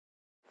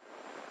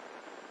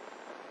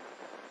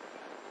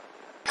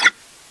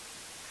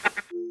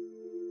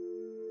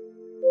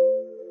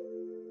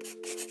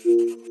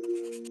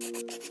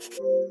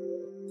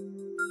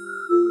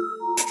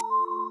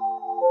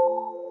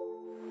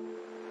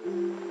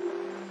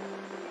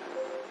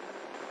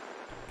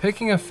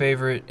Picking a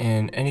favorite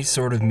in any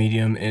sort of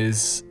medium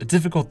is a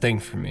difficult thing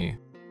for me.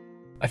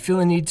 I feel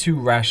a need to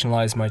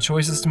rationalize my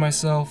choices to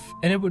myself,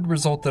 and it would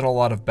result in a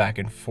lot of back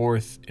and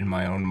forth in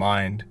my own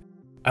mind.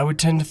 I would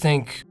tend to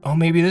think, oh,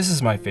 maybe this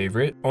is my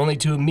favorite, only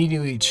to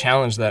immediately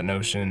challenge that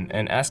notion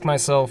and ask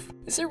myself,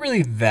 is it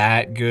really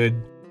that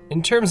good?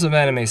 In terms of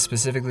anime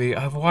specifically,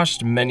 I've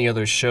watched many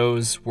other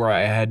shows where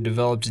I had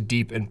developed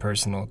deep and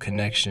personal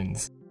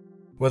connections.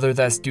 Whether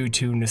that's due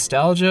to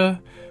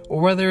nostalgia,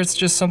 or whether it's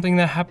just something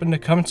that happened to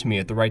come to me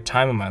at the right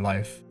time in my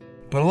life.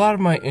 But a lot of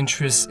my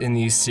interests in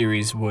these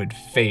series would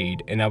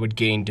fade, and I would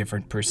gain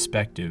different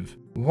perspective.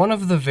 One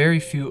of the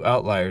very few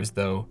outliers,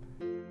 though,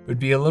 would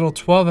be a little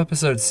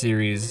 12-episode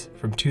series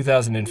from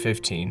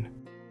 2015.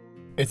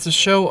 It's a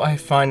show I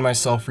find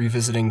myself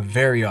revisiting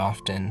very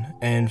often,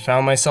 and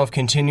found myself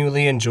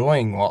continually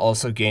enjoying while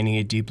also gaining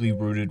a deeply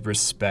rooted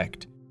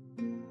respect.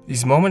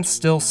 These moments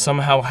still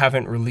somehow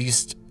haven't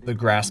released the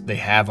grasp they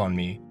have on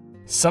me.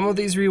 Some of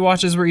these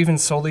rewatches were even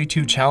solely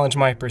to challenge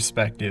my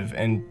perspective,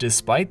 and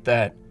despite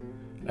that,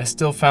 I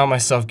still found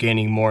myself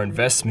gaining more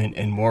investment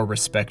and more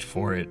respect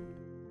for it.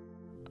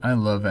 I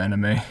love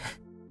anime.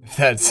 If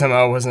that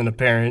somehow wasn't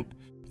apparent.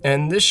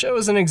 And this show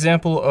is an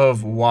example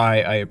of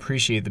why I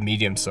appreciate the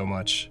medium so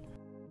much.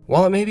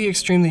 While it may be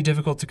extremely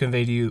difficult to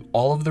convey to you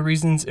all of the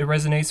reasons it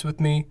resonates with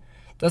me,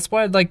 that's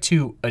what I'd like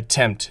to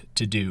attempt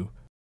to do.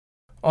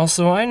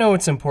 Also, I know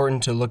it's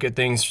important to look at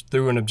things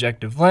through an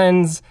objective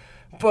lens,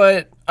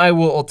 but I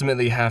will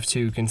ultimately have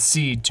to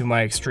concede to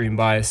my extreme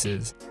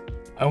biases.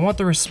 I want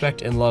the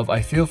respect and love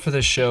I feel for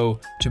this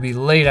show to be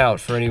laid out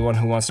for anyone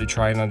who wants to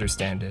try and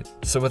understand it.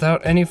 So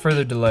without any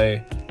further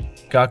delay,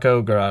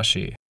 Gakkou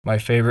Gurashi, my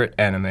favorite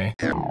anime.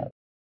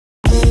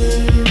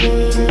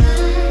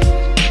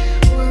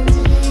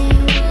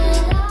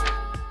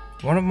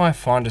 One of my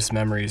fondest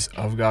memories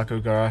of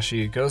Gakkou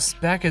Gurashi goes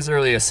back as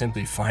early as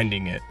simply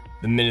finding it.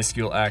 The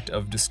minuscule act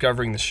of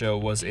discovering the show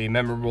was a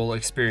memorable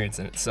experience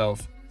in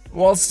itself.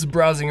 Whilst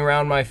browsing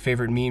around my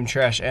favorite meme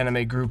trash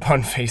anime group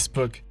on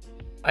Facebook,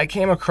 I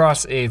came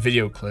across a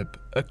video clip.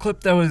 A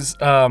clip that was,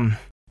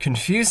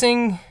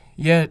 confusing,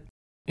 yet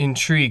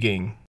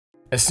intriguing.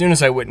 As soon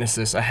as I witnessed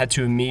this, I had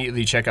to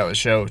immediately check out the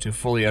show to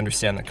fully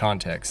understand the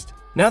context.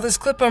 Now, this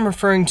clip I'm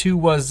referring to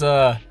was,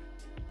 a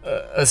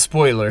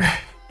spoiler,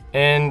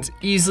 and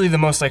easily the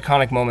most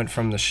iconic moment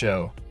from the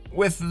show.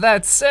 With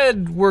that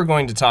said, we're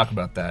going to talk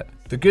about that.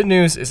 The good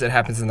news is it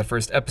happens in the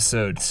first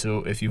episode, so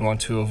if you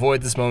want to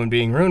avoid this moment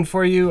being ruined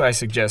for you, I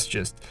suggest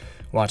just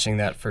watching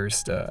that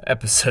first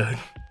episode.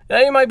 Now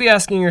you might be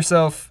asking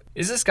yourself,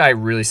 is this guy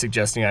really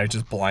suggesting I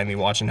just blindly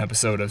watch an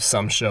episode of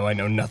some show I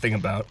know nothing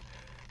about?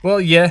 Well,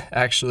 yeah,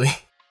 actually.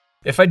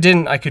 If I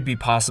didn't, I could be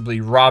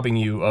possibly robbing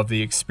you of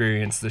the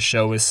experience the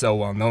show is so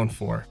well known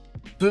for.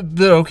 But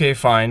okay,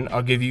 fine,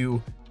 I'll give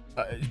you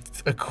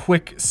a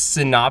quick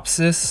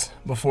synopsis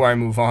before I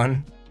move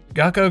on.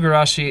 Gakkou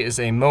Gurashi is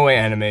a moe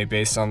anime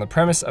based on the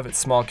premise of its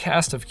small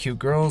cast of cute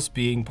girls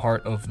being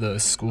part of the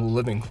school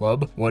living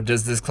club. What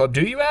does this club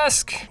do, you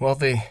ask? Well,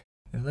 they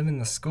live in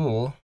the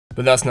school.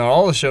 But that's not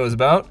all the show is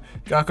about.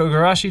 Gakkou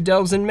Gurashi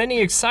delves in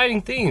many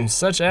exciting themes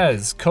such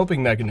as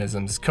coping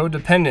mechanisms,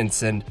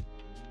 codependence, and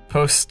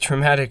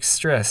post-traumatic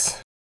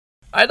stress.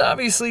 I'd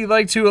obviously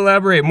like to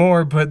elaborate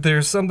more, but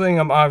there's something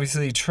I'm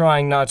obviously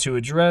trying not to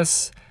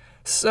address,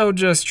 so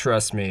just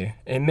trust me.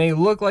 It may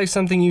look like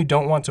something you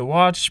don't want to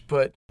watch,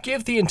 but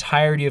give the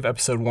entirety of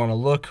episode 1 a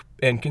look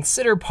and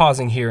consider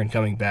pausing here and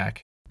coming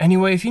back.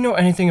 Anyway, if you know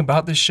anything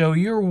about this show,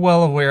 you're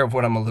well aware of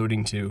what I'm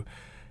alluding to.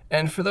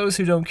 And for those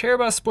who don't care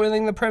about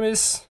spoiling the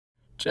premise,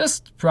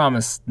 just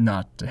promise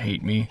not to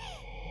hate me.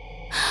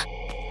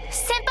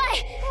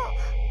 Senpai!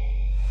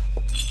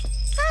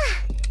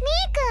 Ah,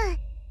 Mii-kun!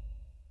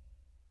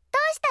 ど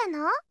うした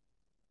の?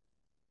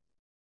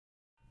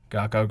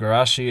 Gakkou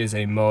Gurashi is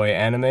a moe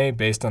anime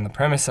based on the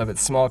premise of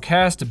its small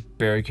cast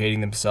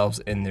barricading themselves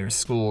in their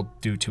school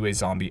due to a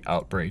zombie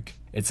outbreak.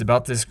 It's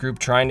about this group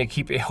trying to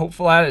keep a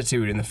hopeful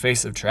attitude in the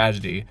face of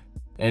tragedy,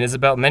 and is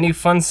about many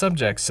fun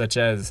subjects such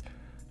as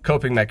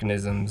coping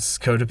mechanisms,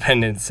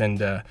 codependence,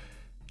 and,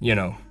 you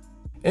know.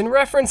 In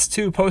reference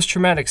to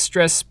post-traumatic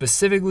stress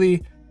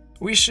specifically,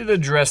 we should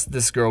address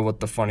this girl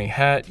with the funny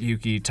hat,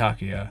 Yuki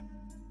Takuya.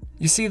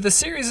 You see, the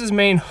series'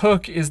 main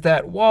hook is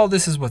that while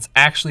this is what's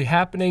actually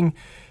happening,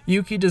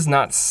 Yuki does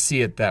not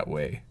see it that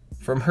way.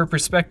 From her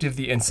perspective,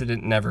 the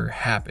incident never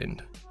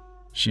happened.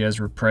 She has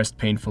repressed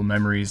painful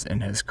memories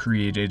and has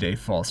created a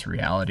false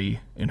reality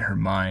in her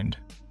mind,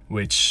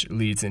 which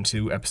leads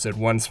into episode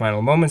 1's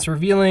final moments,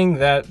 revealing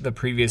that the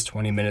previous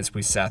 20 minutes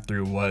we sat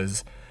through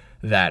was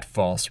that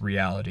false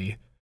reality.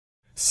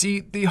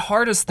 See, the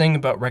hardest thing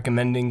about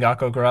recommending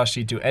Gakkou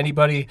Gurashi to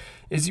anybody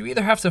is you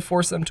either have to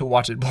force them to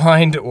watch it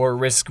blind or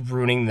risk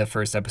ruining the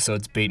first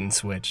episode's bait and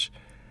switch.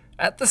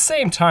 At the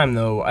same time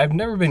though, I've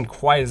never been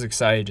quite as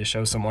excited to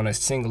show someone a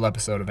single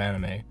episode of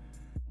anime.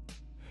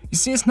 You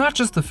see, it's not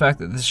just the fact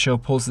that this show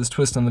pulls this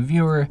twist on the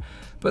viewer,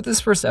 but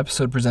this first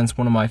episode presents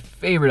one of my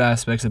favorite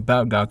aspects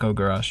about Gakkou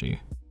Gurashi: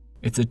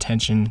 its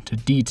attention to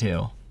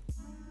detail.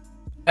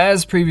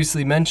 As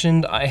previously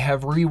mentioned, I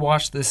have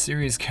rewatched this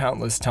series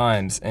countless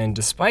times, and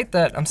despite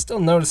that, I'm still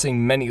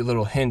noticing many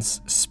little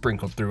hints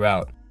sprinkled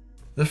throughout.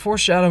 The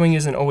foreshadowing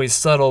isn't always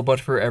subtle, but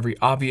for every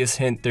obvious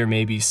hint, there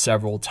may be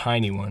several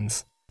tiny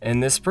ones.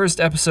 And this first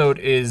episode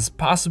is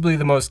possibly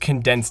the most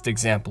condensed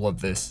example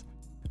of this.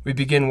 We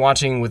begin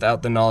watching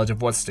without the knowledge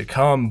of what's to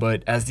come,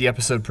 but as the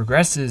episode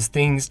progresses,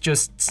 things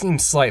just seem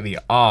slightly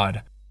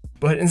odd.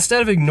 But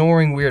instead of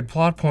ignoring weird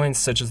plot points,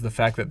 such as the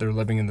fact that they're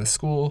living in the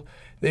school,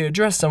 they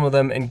address some of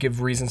them and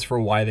give reasons for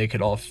why they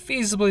could all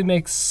feasibly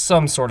make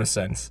some sort of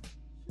sense.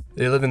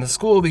 They live in the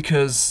school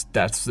because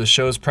that's the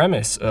show's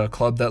premise, a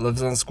club that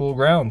lives on school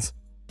grounds.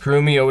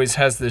 Kurumi always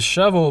has this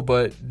shovel,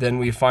 but then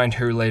we find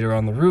her later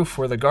on the roof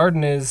where the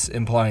garden is,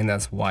 implying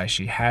that's why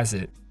she has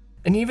it.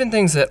 And even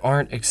things that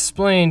aren't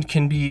explained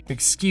can be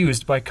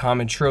excused by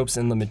common tropes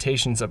and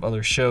limitations of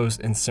other shows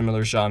in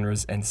similar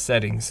genres and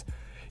settings.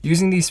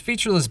 Using these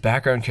featureless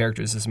background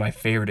characters is my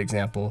favorite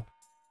example.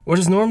 What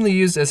is normally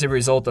used as a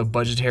result of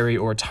budgetary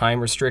or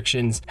time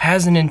restrictions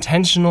has an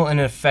intentional and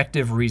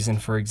effective reason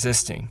for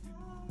existing.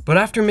 But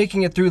after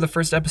making it through the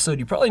first episode,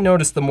 you probably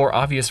noticed the more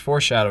obvious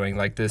foreshadowing,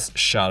 like this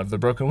shot of the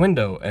broken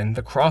window and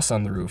the cross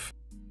on the roof.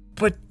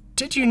 But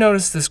did you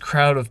notice this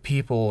crowd of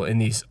people in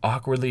these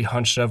awkwardly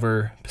hunched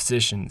over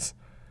positions?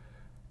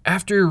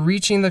 After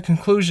reaching the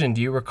conclusion,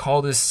 do you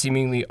recall this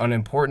seemingly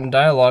unimportant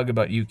dialogue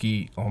about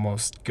Yuki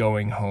almost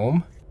going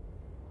home?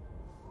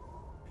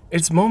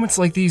 It's moments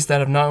like these that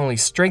have not only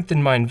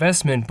strengthened my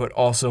investment, but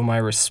also my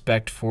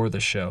respect for the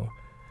show.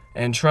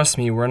 And trust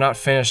me, we're not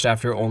finished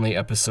after only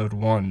episode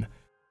 1.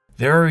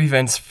 There are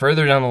events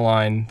further down the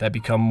line that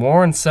become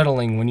more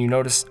unsettling when you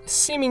notice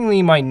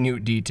seemingly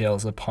minute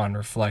details upon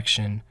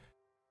reflection.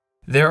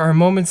 There are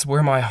moments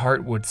where my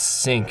heart would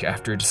sink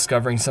after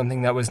discovering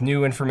something that was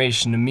new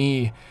information to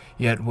me,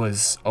 yet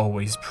was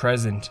always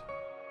present.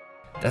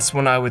 That's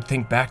when I would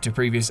think back to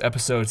previous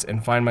episodes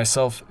and find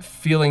myself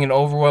feeling an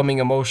overwhelming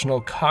emotional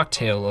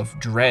cocktail of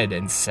dread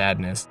and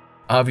sadness.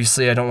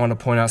 Obviously, I don't want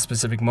to point out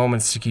specific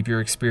moments to keep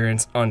your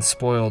experience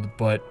unspoiled,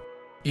 but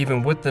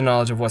even with the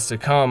knowledge of what's to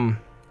come,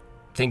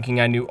 thinking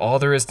I knew all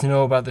there is to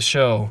know about the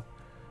show,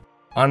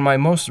 on my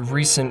most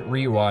recent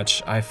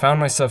rewatch, I found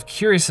myself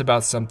curious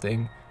about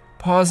something,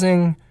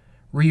 pausing,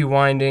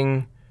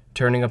 rewinding,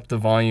 turning up the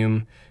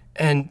volume,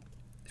 and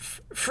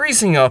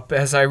freezing up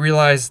as I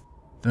realized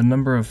the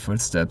number of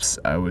footsteps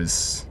I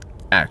was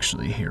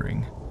actually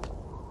hearing.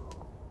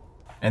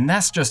 And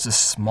that's just a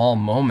small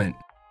moment.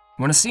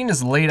 When a scene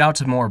is laid out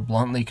to more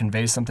bluntly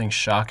convey something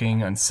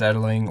shocking,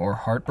 unsettling, or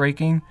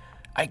heartbreaking,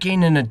 I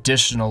gain an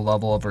additional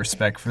level of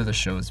respect for the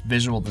show's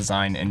visual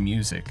design and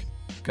music.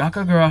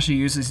 Gakkou Gurashi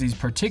uses these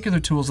particular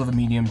tools of the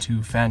medium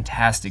to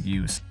fantastic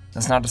use.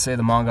 That's not to say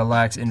the manga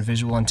lacks in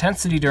visual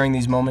intensity during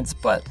these moments,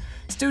 but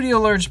Studio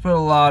Lurch put a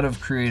lot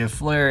of creative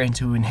flair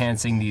into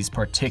enhancing these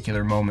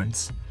particular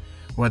moments.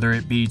 Whether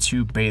it be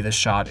to bathe a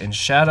shot in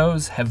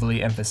shadows,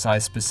 heavily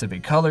emphasize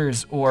specific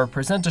colors, or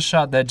present a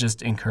shot that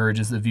just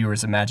encourages the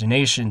viewer's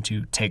imagination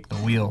to take the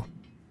wheel.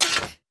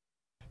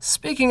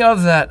 Speaking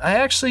of that, I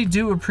actually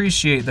do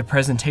appreciate the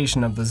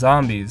presentation of the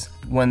zombies,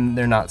 when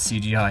they're not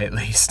CGI at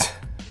least.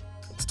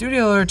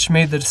 Studio Lurch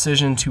made the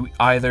decision to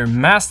either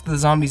mask the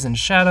zombies in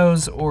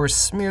shadows or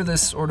smear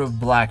this sort of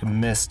black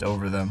mist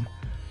over them.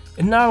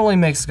 It not only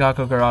makes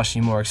Gakkou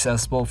Gurashi more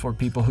accessible for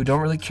people who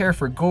don't really care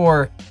for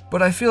gore,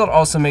 but I feel it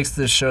also makes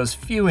this show's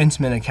few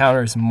intimate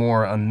encounters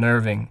more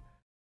unnerving.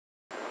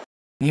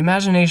 The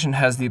imagination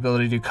has the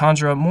ability to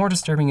conjure up more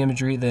disturbing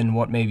imagery than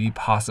what may be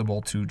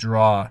possible to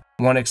draw.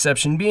 One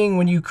exception being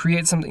when you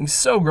create something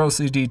so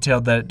grossly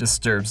detailed that it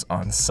disturbs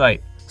on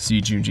sight.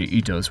 See Junji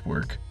Ito's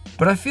work.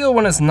 But I feel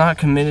when it's not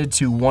committed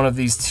to one of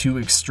these two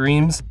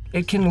extremes,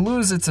 it can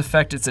lose its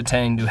effect it's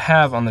intending to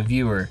have on the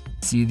viewer.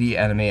 See the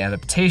anime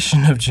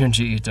adaptation of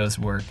Junji Ito's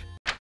work.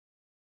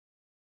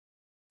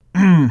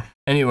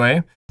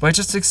 Anyway, by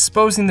just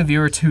exposing the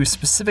viewer to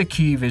specific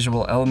key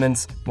visual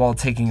elements while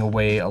taking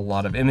away a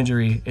lot of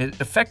imagery, it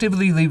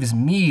effectively leaves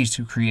me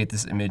to create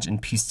this image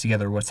and piece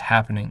together what's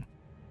happening.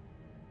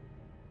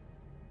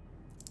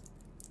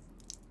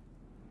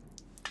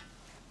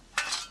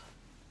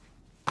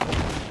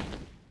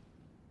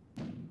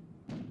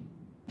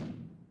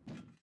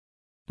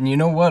 And you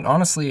know what?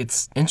 Honestly,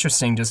 it's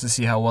interesting just to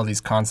see how well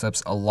these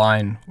concepts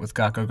align with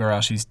Gakkou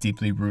Gurashi's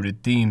deeply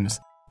rooted themes.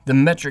 The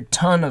metric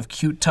ton of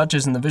cute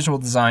touches in the visual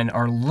design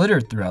are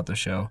littered throughout the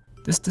show.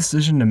 This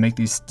decision to make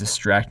these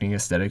distracting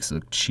aesthetics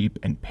look cheap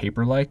and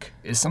paper-like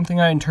is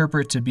something I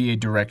interpret to be a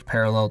direct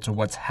parallel to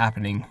what's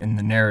happening in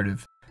the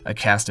narrative. A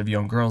cast of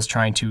young girls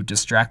trying to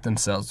distract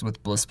themselves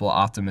with blissful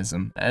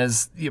optimism,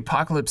 as the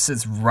apocalypse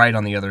sits right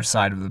on the other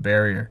side of the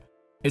barrier.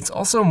 It's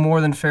also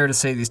more than fair to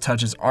say these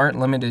touches aren't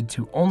limited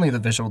to only the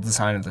visual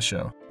design of the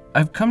show.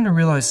 I've come to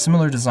realize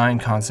similar design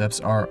concepts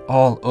are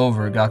all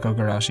over Gakkou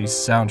Gurashi's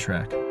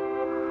soundtrack.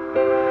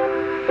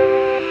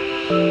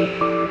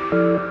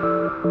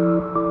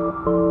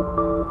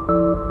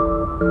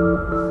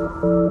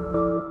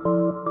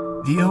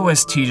 The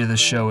OST to the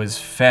show is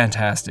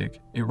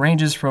fantastic. It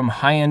ranges from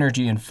high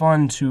energy and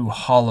fun to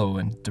hollow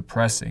and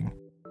depressing.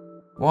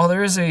 While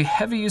there is a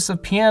heavy use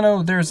of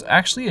piano, there's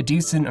actually a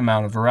decent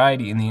amount of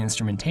variety in the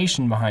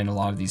instrumentation behind a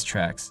lot of these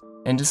tracks.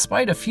 And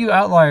despite a few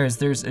outliers,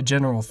 there's a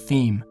general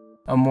theme,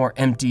 a more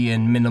empty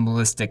and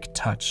minimalistic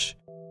touch.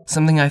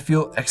 Something I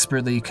feel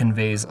expertly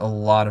conveys a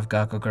lot of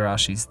Gakkou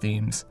Gurashi's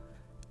themes.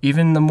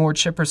 Even the more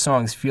chipper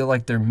songs feel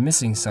like they're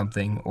missing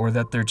something, or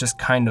that they're just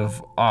kind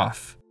of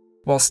off.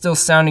 While still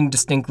sounding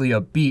distinctly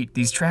upbeat,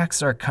 these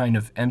tracks are kind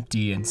of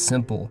empty and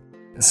simple.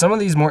 Some of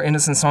these more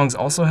innocent songs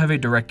also have a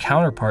direct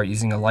counterpart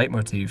using a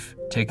leitmotif,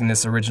 taking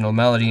this original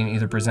melody and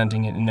either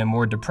presenting it in a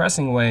more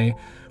depressing way,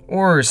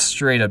 or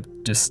straight up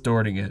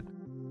distorting it.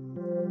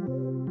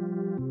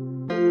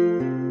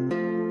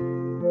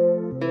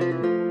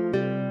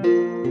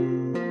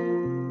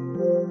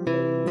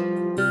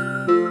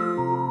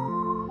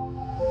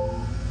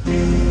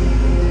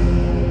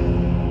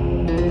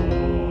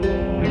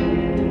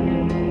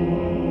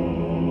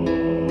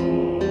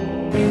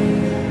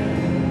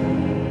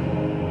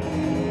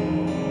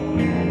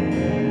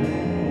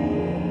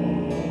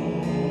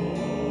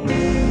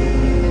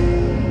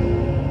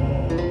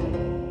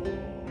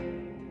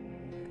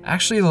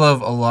 I actually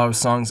love a lot of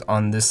songs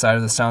on this side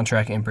of the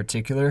soundtrack in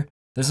particular.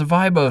 There's a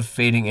vibe of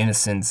fading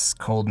innocence,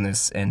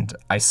 coldness, and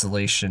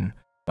isolation.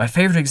 My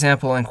favorite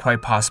example, and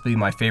quite possibly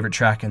my favorite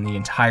track in the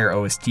entire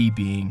OST,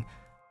 being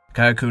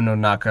Kayaku no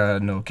Naka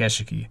no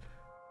Keshiki.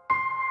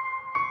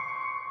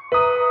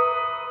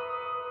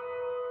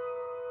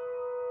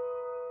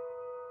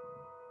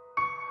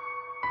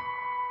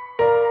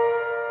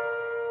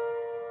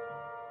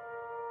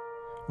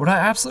 What I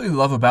absolutely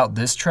love about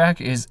this track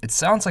is it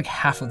sounds like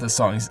half of the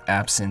song is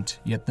absent,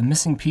 yet the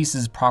missing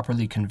pieces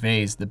properly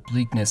conveys the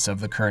bleakness of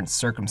the current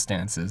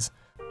circumstances.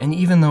 And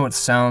even though it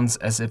sounds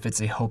as if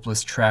it's a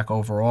hopeless track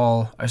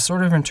overall, I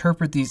sort of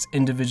interpret these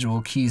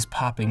individual keys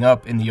popping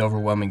up in the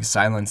overwhelming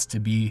silence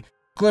to be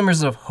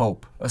glimmers of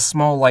hope, a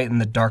small light in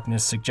the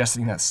darkness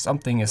suggesting that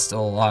something is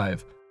still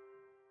alive.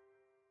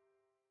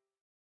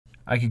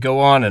 I could go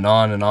on and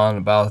on and on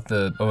about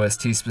the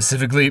OST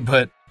specifically,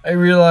 but I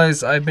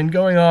realize I've been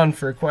going on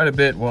for quite a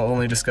bit while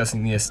only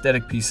discussing the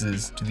aesthetic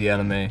pieces to the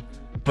anime.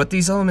 But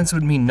these elements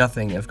would mean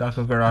nothing if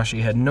Gakkou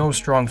Gurashi had no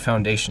strong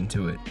foundation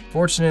to it.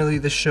 Fortunately,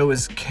 the show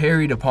is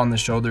carried upon the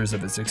shoulders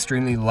of its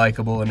extremely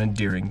likable and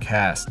endearing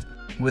cast,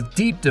 with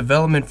deep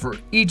development for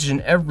each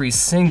and every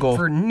single,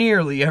 for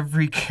nearly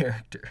every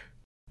character.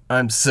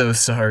 I'm so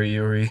sorry,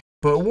 Yuri.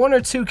 But one or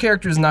two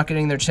characters not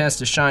getting their chance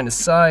to shine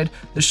aside,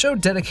 the show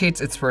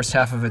dedicates its first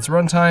half of its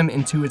runtime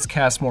into its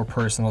cast's more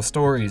personal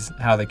stories,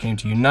 how they came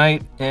to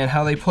unite, and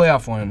how they play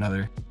off one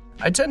another.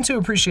 I tend to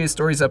appreciate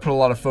stories that put a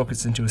lot of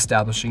focus into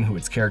establishing who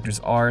its characters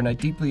are, and I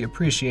deeply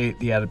appreciate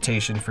the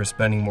adaptation for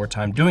spending more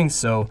time doing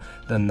so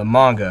than the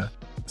manga.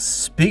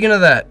 Speaking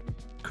of that,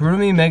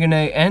 Kurumi,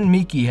 Megane, and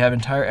Miki have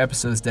entire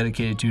episodes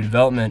dedicated to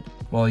development,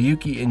 while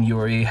Yuki and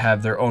Yuri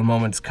have their own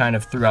moments kind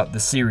of throughout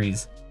the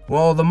series.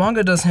 While the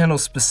manga does handle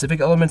specific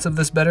elements of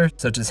this better,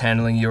 such as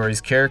handling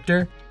Yuri's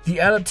character, the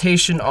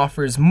adaptation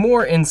offers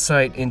more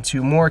insight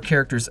into more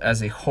characters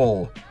as a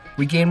whole.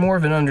 We gain more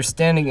of an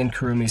understanding in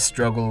Kurumi's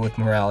struggle with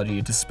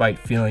morality despite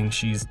feeling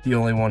she's the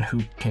only one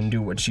who can do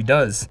what she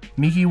does.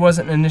 Miki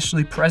wasn't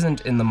initially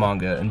present in the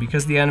manga, and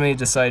because the anime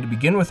decided to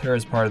begin with her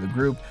as part of the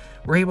group,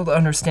 we're able to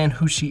understand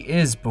who she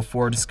is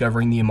before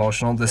discovering the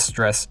emotional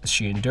distress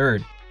she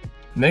endured.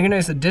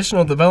 Megane's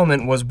additional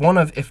development was one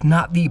of, if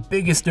not the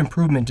biggest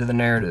improvement to the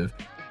narrative.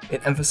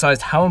 It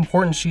emphasized how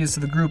important she is to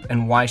the group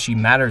and why she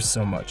matters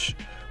so much.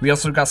 We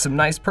also got some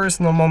nice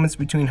personal moments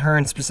between her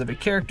and specific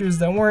characters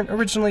that weren't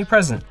originally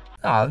present.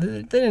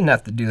 They didn't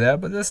have to do that,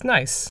 but that's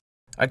nice.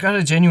 I got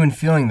a genuine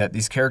feeling that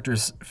these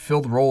characters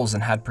filled roles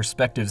and had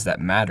perspectives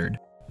that mattered.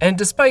 And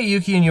despite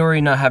Yuki and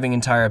Yuri not having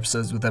entire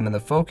episodes with them in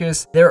the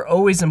focus, they are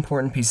always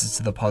important pieces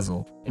to the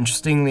puzzle.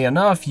 Interestingly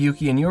enough,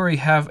 Yuki and Yuri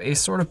have a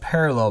sort of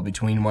parallel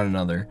between one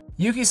another.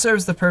 Yuki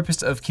serves the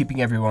purpose of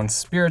keeping everyone's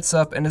spirits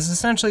up and is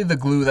essentially the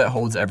glue that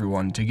holds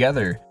everyone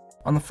together.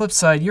 On the flip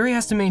side, Yuri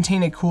has to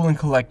maintain a cool and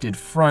collected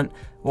front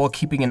while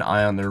keeping an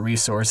eye on their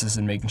resources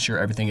and making sure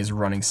everything is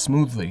running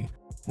smoothly.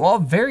 While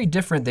very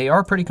different, they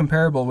are pretty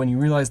comparable when you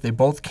realize they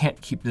both can't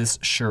keep this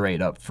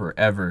charade up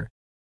forever.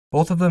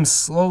 Both of them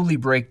slowly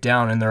break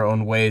down in their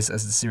own ways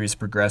as the series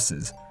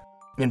progresses.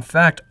 In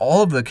fact,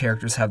 all of the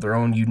characters have their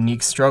own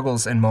unique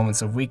struggles and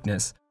moments of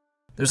weakness.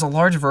 There's a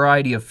large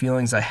variety of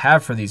feelings I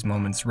have for these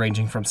moments,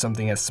 ranging from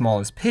something as small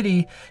as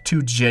pity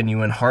to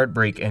genuine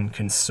heartbreak and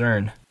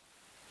concern.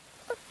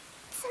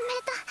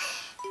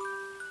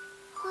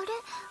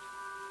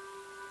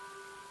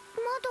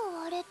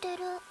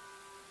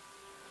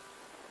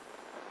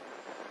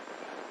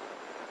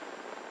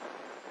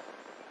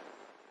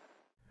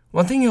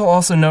 One thing you'll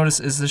also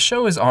notice is the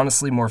show is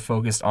honestly more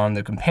focused on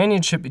the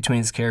companionship between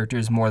its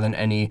characters more than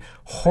any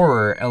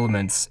horror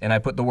elements, and I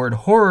put the word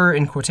horror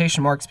in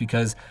quotation marks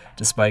because,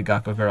 despite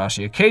Gakkou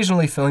Gurashi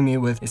occasionally filling me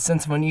with a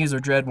sense of unease or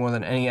dread more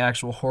than any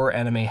actual horror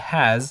anime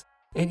has,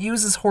 it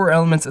uses horror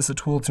elements as a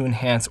tool to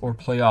enhance or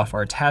play off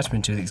our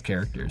attachment to these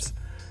characters.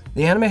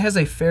 The anime has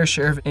a fair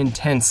share of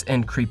intense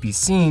and creepy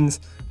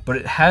scenes, but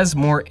it has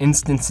more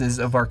instances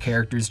of our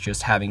characters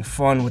just having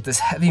fun with this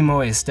heavy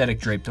moe aesthetic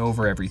draped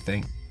over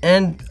everything.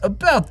 And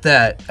about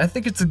that, I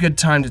think it's a good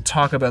time to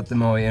talk about the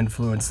moe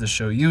influence the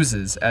show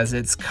uses, as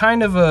it's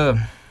kind of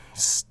a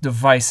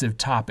divisive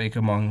topic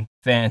among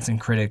fans and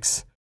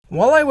critics.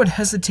 While I would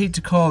hesitate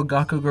to call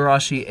Gakkou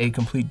Gurashi a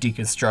complete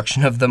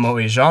deconstruction of the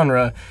moe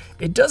genre,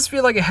 it does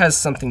feel like it has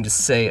something to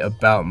say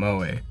about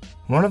moe.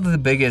 One of the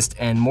biggest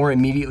and more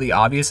immediately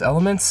obvious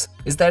elements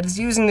is that it's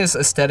using this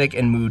aesthetic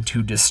and mood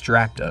to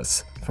distract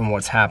us from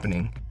what's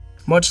happening.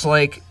 Much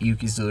like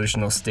Yuki's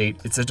delusional state,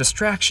 it's a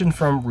distraction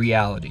from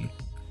reality.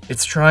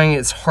 It's trying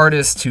its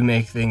hardest to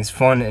make things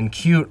fun and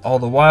cute, all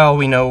the while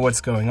we know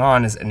what's going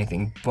on is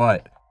anything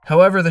but.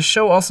 However, the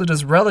show also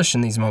does relish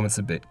in these moments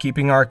a bit,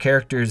 keeping our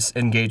characters'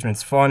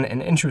 engagements fun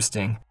and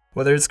interesting.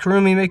 Whether it's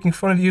Kurumi making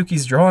fun of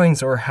Yuki's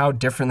drawings or how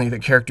differently the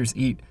characters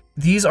eat,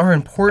 these are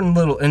important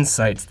little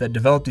insights that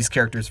develop these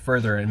characters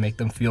further and make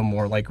them feel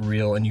more like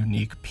real and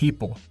unique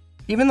people.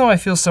 Even though I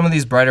feel some of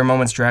these brighter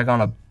moments drag on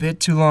a bit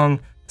too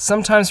long,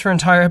 sometimes for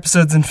entire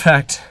episodes in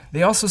fact,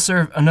 they also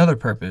serve another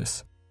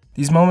purpose.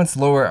 These moments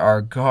lower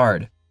our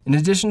guard. In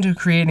addition to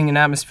creating an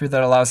atmosphere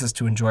that allows us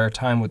to enjoy our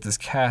time with this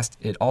cast,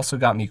 it also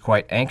got me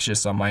quite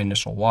anxious on my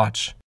initial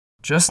watch.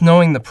 Just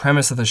knowing the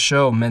premise of the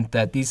show meant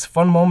that these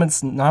fun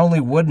moments not only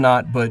would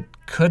not, but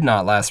could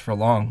not last for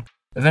long.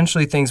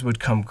 Eventually things would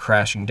come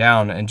crashing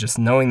down, and just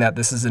knowing that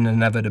this is an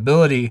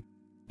inevitability,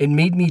 it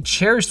made me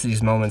cherish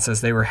these moments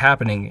as they were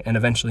happening and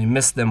eventually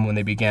miss them when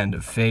they began to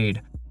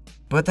fade.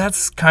 But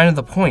that's kind of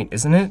the point,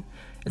 isn't it?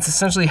 It's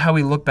essentially how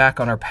we look back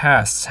on our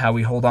pasts, how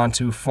we hold on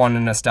to fun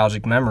and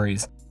nostalgic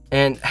memories,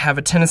 and have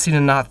a tendency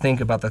to not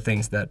think about the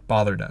things that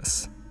bothered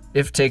us.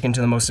 If taken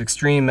to the most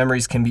extreme,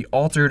 memories can be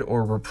altered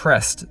or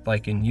repressed,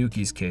 like in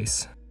Yuki's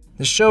case.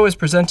 The show is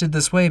presented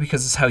this way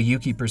because it's how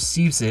Yuki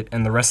perceives it,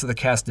 and the rest of the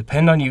cast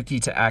depend on Yuki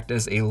to act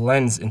as a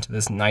lens into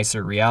this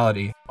nicer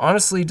reality.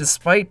 Honestly,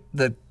 despite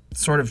the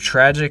sort of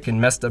tragic and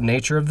messed up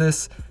nature of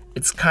this,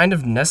 it's kind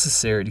of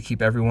necessary to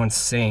keep everyone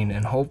sane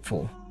and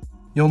hopeful.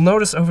 You'll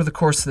notice over the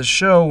course of the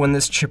show, when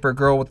this chipper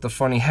girl with the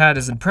funny hat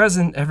isn't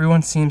present,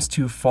 everyone seems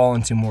to fall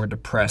into more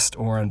depressed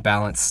or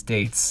unbalanced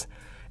states.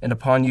 And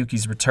upon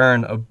Yuki's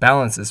return, a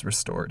balance is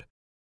restored.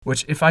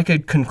 Which, if I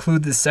could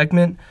conclude this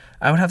segment,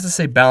 I would have to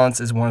say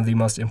balance is one of the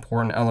most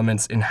important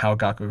elements in how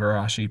Gakkou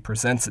Gurashi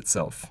presents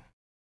itself.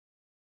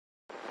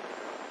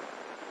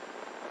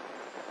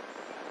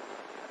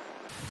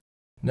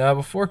 Now,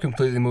 before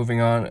completely moving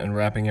on and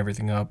wrapping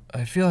everything up,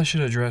 I feel I should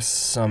address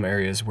some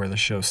areas where the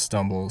show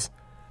stumbles.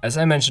 As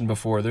I mentioned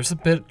before, there's a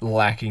bit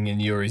lacking in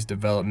Yuri's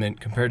development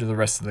compared to the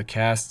rest of the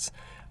casts.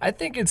 I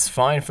think it's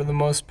fine for the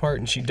most part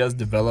and she does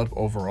develop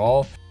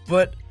overall,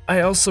 but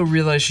I also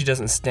realize she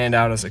doesn't stand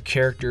out as a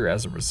character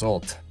as a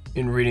result.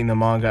 In reading the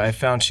manga, I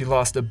found she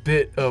lost a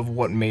bit of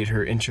what made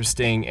her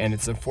interesting, and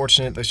it's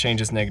unfortunate the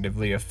changes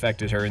negatively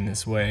affected her in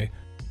this way.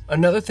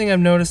 Another thing I've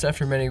noticed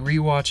after many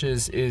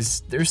rewatches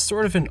is there's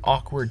sort of an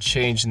awkward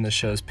change in the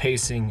show's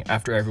pacing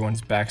after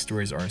everyone's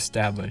backstories are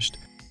established.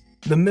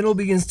 The middle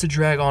begins to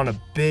drag on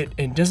a bit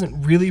and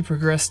doesn't really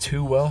progress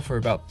too well for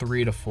about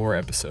 3 to 4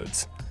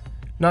 episodes.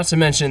 Not to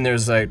mention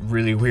there's that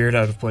really weird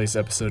out of place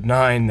episode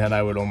 9 that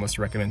I would almost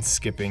recommend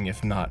skipping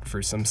if not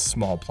for some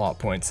small plot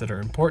points that are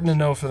important to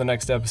know for the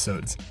next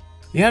episodes.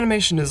 The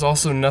animation is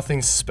also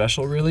nothing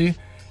special really.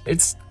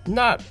 It's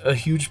not a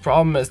huge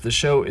problem as the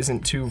show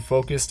isn't too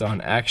focused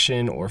on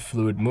action or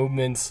fluid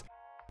movements,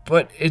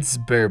 but it's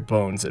bare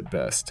bones at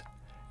best.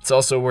 It's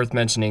also worth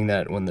mentioning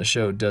that when the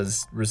show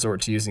does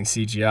resort to using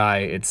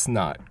CGI, it's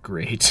not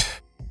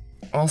great.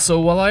 Also,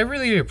 while I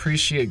really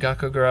appreciate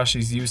Gakkou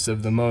Gurashi's use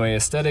of the moe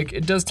aesthetic,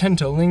 it does tend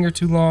to linger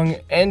too long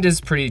and is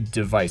pretty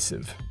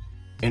divisive.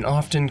 An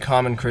often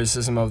common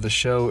criticism of the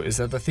show is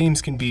that the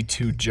themes can be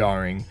too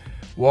jarring.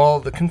 While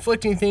the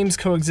conflicting themes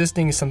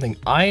coexisting is something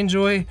I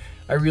enjoy,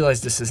 I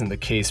realize this isn't the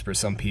case for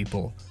some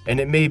people, and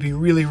it may be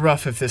really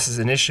rough if this is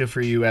an issue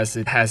for you as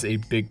it has a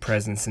big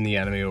presence in the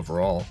anime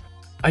overall.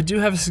 I do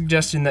have a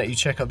suggestion that you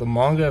check out the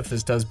manga if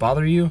this does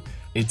bother you.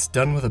 It's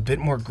done with a bit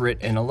more grit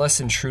and a less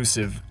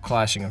intrusive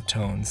clashing of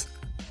tones.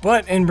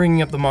 But in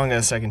bringing up the manga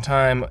a second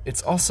time,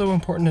 it's also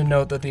important to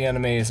note that the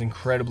anime is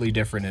incredibly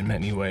different in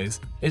many ways.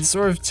 It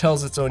sort of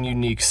tells its own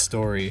unique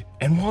story,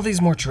 and while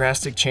these more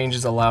drastic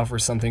changes allow for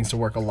some things to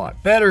work a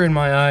lot better in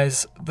my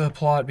eyes, the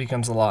plot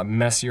becomes a lot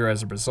messier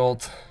as a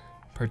result,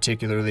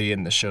 particularly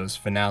in the show's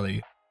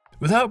finale.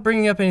 Without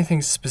bringing up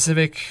anything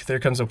specific, there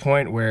comes a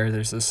point where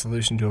there's a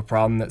solution to a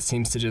problem that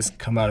seems to just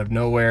come out of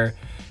nowhere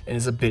and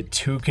is a bit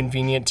too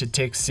convenient to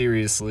take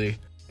seriously.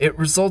 It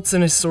results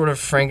in a sort of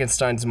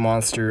Frankenstein's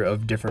monster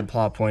of different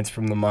plot points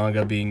from the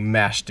manga being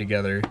mashed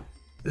together.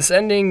 This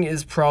ending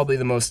is probably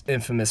the most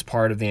infamous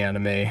part of the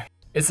anime.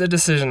 It's a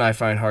decision I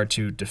find hard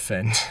to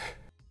defend.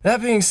 That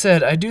being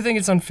said, I do think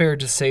it's unfair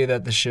to say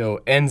that the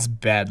show ends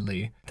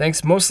badly,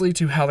 thanks mostly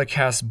to how the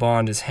cast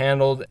bond is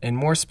handled, and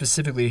more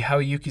specifically how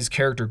Yuki's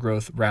character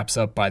growth wraps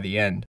up by the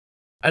end.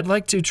 I'd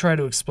like to try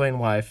to explain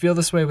why I feel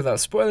this way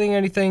without spoiling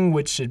anything,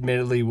 which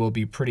admittedly will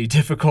be pretty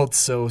difficult,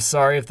 so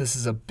sorry if this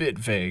is a bit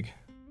vague.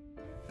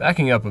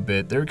 Backing up a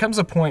bit, there comes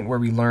a point where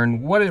we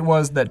learn what it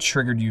was that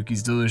triggered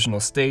Yuki's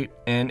delusional state,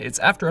 and it's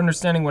after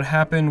understanding what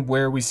happened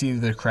where we see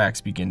the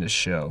cracks begin to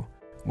show.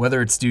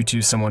 Whether it's due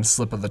to someone's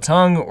slip of the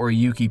tongue or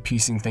Yuki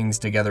piecing things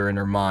together in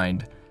her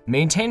mind,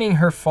 maintaining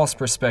her false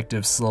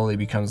perspective slowly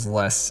becomes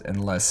less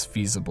and less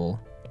feasible.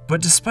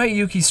 But despite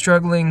Yuki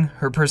struggling,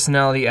 her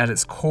personality at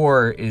its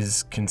core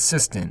is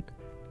consistent.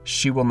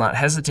 She will not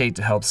hesitate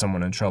to help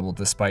someone in trouble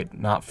despite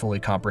not fully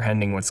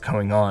comprehending what's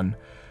going on.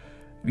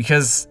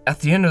 Because at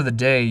the end of the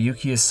day,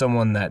 Yuki is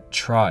someone that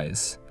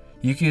tries.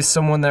 Yuki is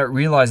someone that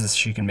realizes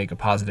she can make a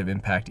positive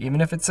impact,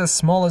 even if it's as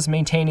small as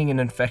maintaining an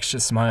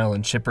infectious smile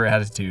and chipper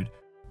attitude.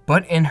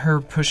 But in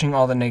her pushing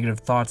all the negative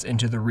thoughts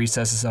into the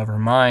recesses of her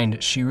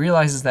mind, she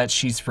realizes that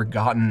she's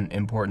forgotten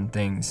important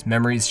things,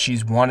 memories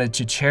she's wanted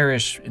to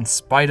cherish in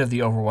spite of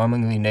the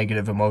overwhelmingly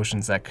negative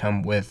emotions that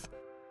come with.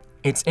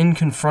 It's in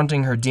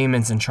confronting her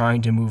demons and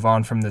trying to move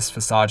on from this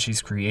facade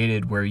she's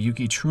created where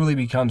Yuki truly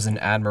becomes an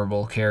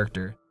admirable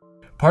character.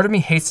 Part of me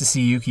hates to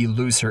see Yuki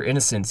lose her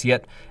innocence,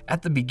 yet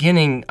at the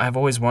beginning, I've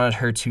always wanted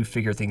her to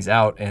figure things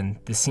out, and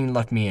this scene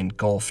left me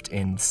engulfed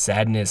in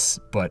sadness,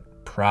 but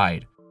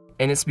pride.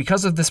 And it's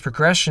because of this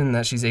progression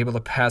that she's able to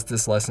pass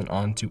this lesson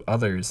on to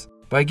others.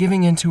 By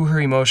giving into her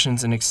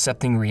emotions and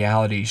accepting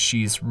reality,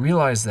 she's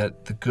realized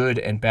that the good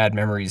and bad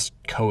memories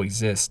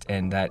coexist,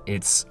 and that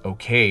it's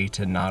okay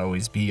to not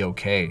always be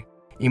okay.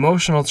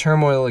 Emotional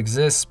turmoil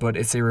exists, but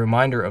it's a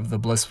reminder of the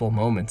blissful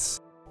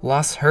moments.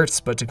 Loss hurts,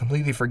 but to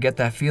completely forget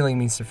that feeling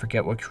means to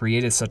forget what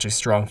created such a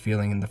strong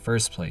feeling in the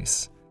first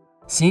place.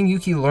 Seeing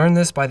Yuki learn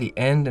this by the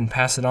end and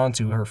pass it on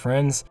to her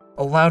friends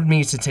allowed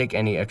me to take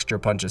any extra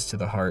punches to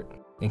the heart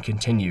and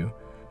continue.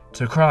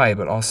 To cry,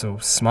 but also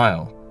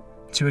smile.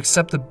 To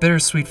accept the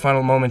bittersweet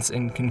final moments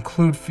and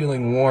conclude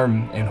feeling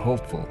warm and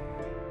hopeful.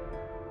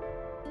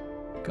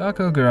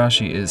 Gakkou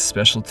Gurashi is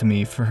special to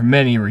me for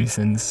many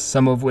reasons,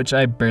 some of which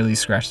I barely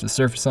scratched the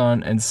surface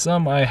on, and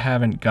some I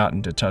haven't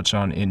gotten to touch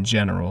on in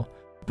general.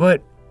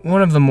 But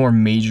one of the more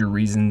major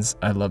reasons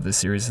I love this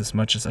series as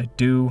much as I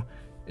do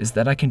is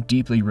that I can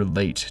deeply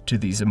relate to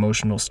these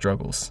emotional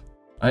struggles.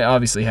 I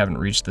obviously haven't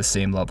reached the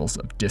same levels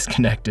of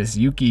disconnect as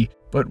Yuki,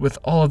 but with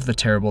all of the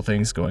terrible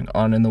things going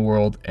on in the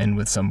world and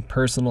with some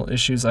personal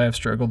issues I have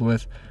struggled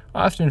with,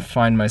 I often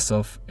find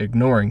myself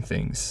ignoring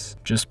things,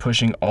 just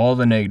pushing all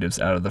the negatives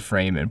out of the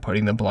frame and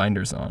putting the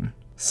blinders on.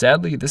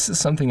 Sadly, this is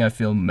something I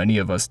feel many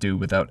of us do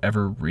without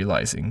ever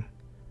realizing.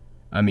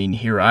 I mean,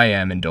 here I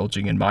am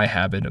indulging in my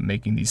habit of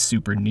making these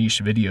super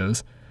niche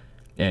videos,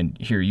 and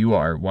here you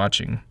are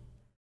watching.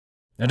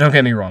 Now don't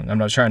get me wrong, I'm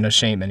not trying to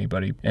shame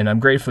anybody, and I'm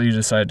grateful you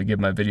decided to give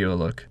my video a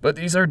look, but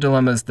these are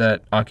dilemmas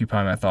that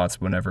occupy my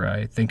thoughts whenever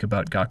I think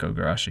about Gakkou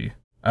Gurashi.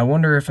 I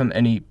wonder if I'm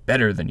any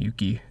better than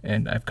Yuki,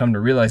 and I've come to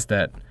realize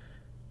that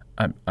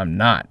I'm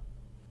not.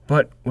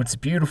 But what's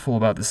beautiful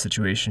about this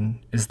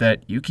situation is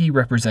that Yuki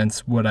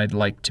represents what I'd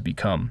like to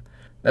become.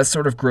 That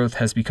sort of growth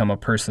has become a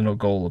personal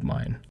goal of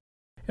mine.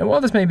 And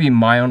while this may be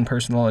my own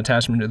personal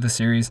attachment to the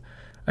series,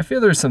 I feel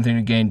there's something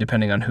to gain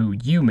depending on who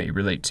you may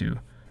relate to.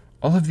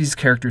 All of these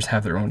characters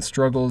have their own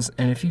struggles,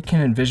 and if you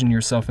can envision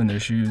yourself in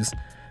their shoes,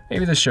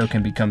 maybe the show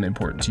can become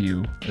important to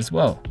you as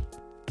well.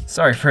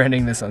 Sorry for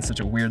ending this on such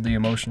a weirdly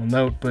emotional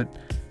note, but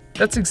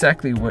that's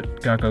exactly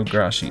what Gakkou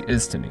Gurashi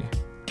is to me.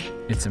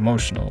 It's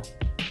emotional,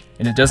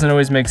 and it doesn't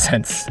always make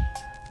sense,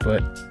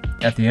 but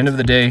at the end of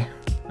the day,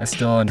 I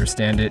still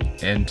understand it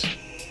and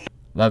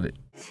love it.